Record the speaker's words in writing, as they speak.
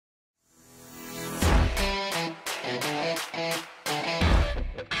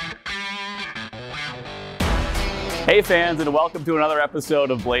Hey fans, and welcome to another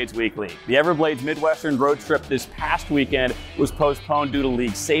episode of Blades Weekly. The Everblades Midwestern road trip this past weekend was postponed due to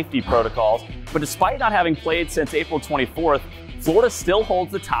league safety protocols, but despite not having played since April 24th, Florida still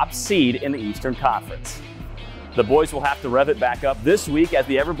holds the top seed in the Eastern Conference. The boys will have to rev it back up this week as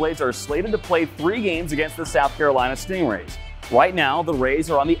the Everblades are slated to play 3 games against the South Carolina Stingrays. Right now, the Rays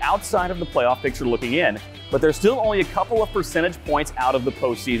are on the outside of the playoff picture looking in, but they're still only a couple of percentage points out of the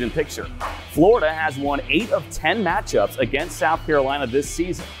postseason picture. Florida has won 8 of 10 matchups against South Carolina this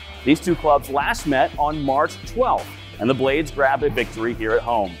season. These two clubs last met on March 12th, and the Blades grabbed a victory here at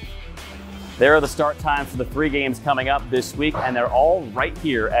home. There are the start times for the 3 games coming up this week, and they're all right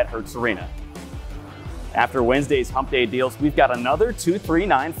here at Hertz Arena. After Wednesday's Hump Day deals, we've got another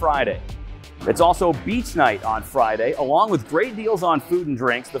 2-3-9 Friday. It's also beach night on Friday. Along with great deals on food and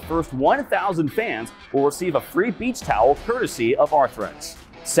drinks, the first 1,000 fans will receive a free beach towel courtesy of Arthrex.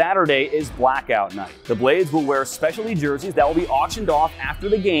 Saturday is blackout night. The Blades will wear specialty jerseys that will be auctioned off after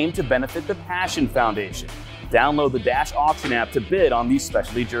the game to benefit the Passion Foundation. Download the Dash Auction app to bid on these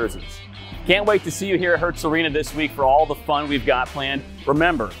specialty jerseys. Can't wait to see you here at Hertz Arena this week for all the fun we've got planned.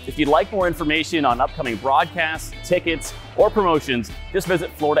 Remember, if you'd like more information on upcoming broadcasts, tickets, or promotions, just visit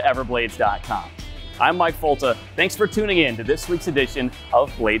FloridaEverblades.com. I'm Mike Folta. Thanks for tuning in to this week's edition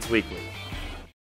of Blades Weekly.